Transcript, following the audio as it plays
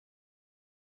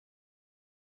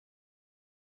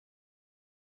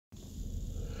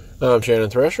I'm Shannon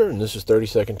Thresher, and this is 30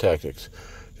 Second Tactics.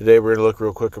 Today we're going to look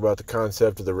real quick about the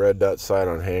concept of the red dot sight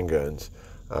on handguns.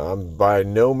 I'm by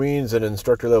no means an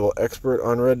instructor level expert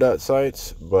on red dot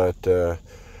sights, but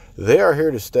they are here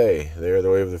to stay. They are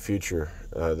the way of the future.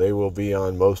 They will be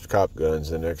on most cop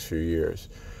guns in the next few years.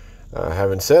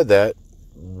 Having said that,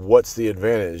 what's the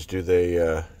advantage? Do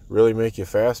they really make you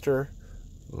faster?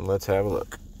 Let's have a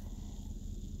look.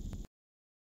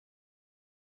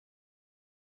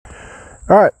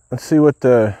 All right, let's see what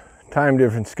the time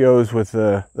difference goes with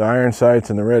the iron sights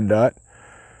and the red dot.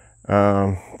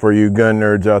 For you gun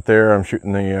nerds out there, I'm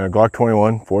shooting the Glock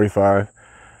 21 45.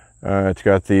 It's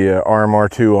got the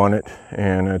RMR2 on it,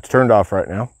 and it's turned off right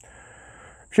now.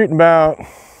 Shooting about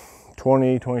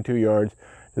 22 yards,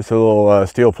 just a little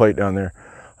steel plate down there.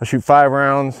 I'll shoot 5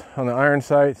 rounds on the iron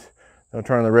sights. I'll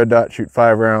turn on the red dot, shoot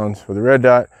 5 rounds with the red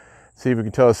dot, see if we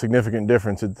can tell a significant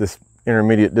difference at this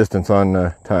intermediate distance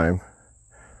on time.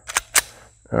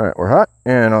 All right, we're hot,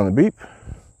 and on the beep.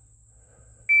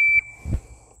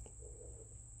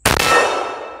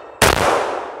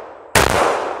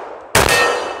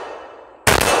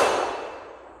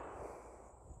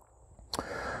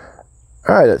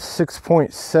 All right, that's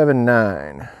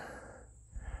 6.79.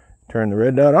 Turn the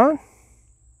red dot on.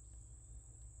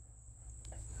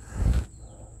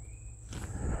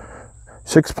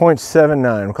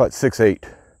 .79, we'll call it 6.8.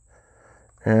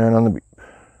 And on the beep.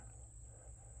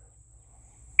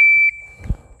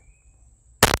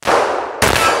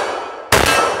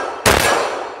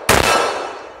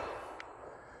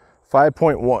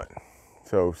 5.1.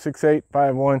 So 6.8,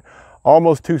 5.1,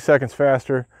 almost 2 seconds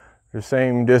faster. The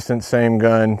same distance, same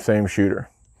gun, same shooter.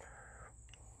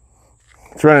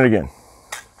 Let's run it again.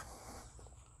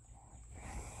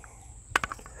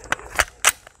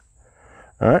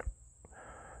 All right,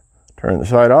 turn the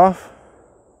sight off.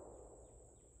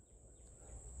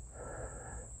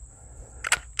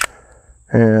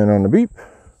 And on the beep.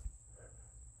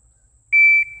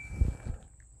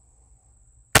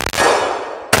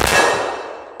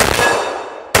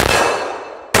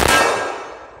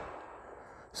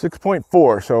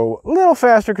 .4, so a little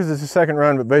faster because it's a second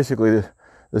run, but basically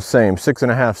the same,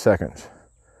 6.5 seconds.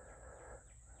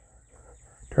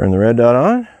 Turn the red dot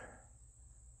on.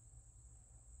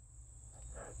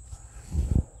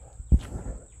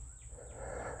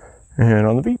 And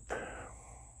on the beep.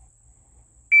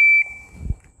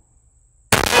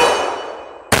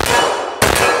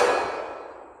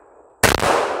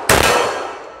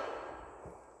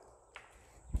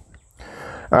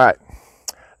 All right,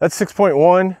 that's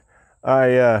 6.1.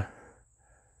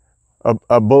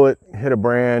 A bullet hit a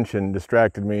branch and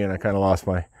distracted me, and I kind of lost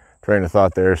my train of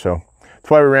thought there. So that's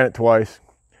why we ran it twice.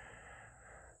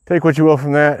 Take what you will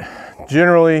from that.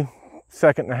 Generally,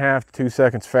 1.5 to 2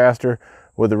 seconds faster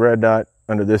with the red dot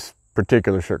under this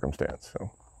particular circumstance. So,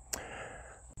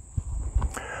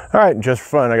 all right, just for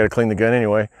fun, I got to clean the gun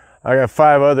anyway. I got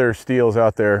 5 other steels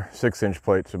out there, 6-inch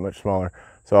plates, are much smaller.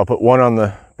 So I'll put one on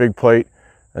the big plate,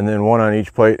 and then one on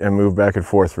each plate, and move back and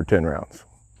forth for 10 rounds.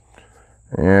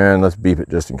 And let's beep it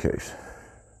just in case.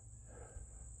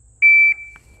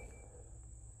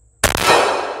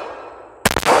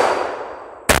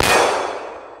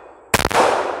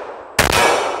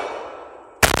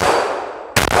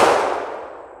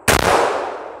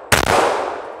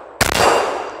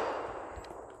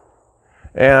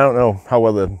 And I don't know how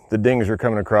well the dings are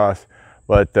coming across,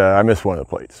 but I missed one of the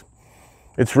plates.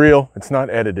 It's real, it's not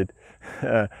edited.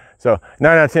 So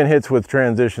 9 out of 10 hits with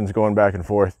transitions going back and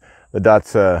forth. The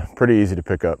dot's pretty easy to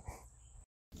pick up.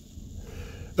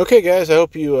 Okay guys, I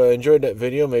hope you enjoyed that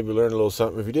video, maybe learned a little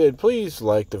something. If you did, please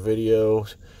like the video,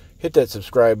 hit that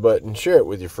subscribe button, share it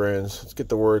with your friends. Let's get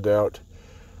the word out.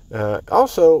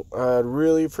 Also, I'd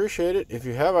really appreciate it if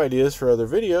you have ideas for other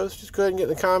videos. Just go ahead and get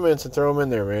in the comments and throw them in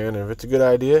there, man. If it's a good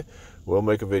idea, we'll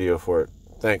make a video for it.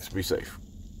 Thanks, be safe.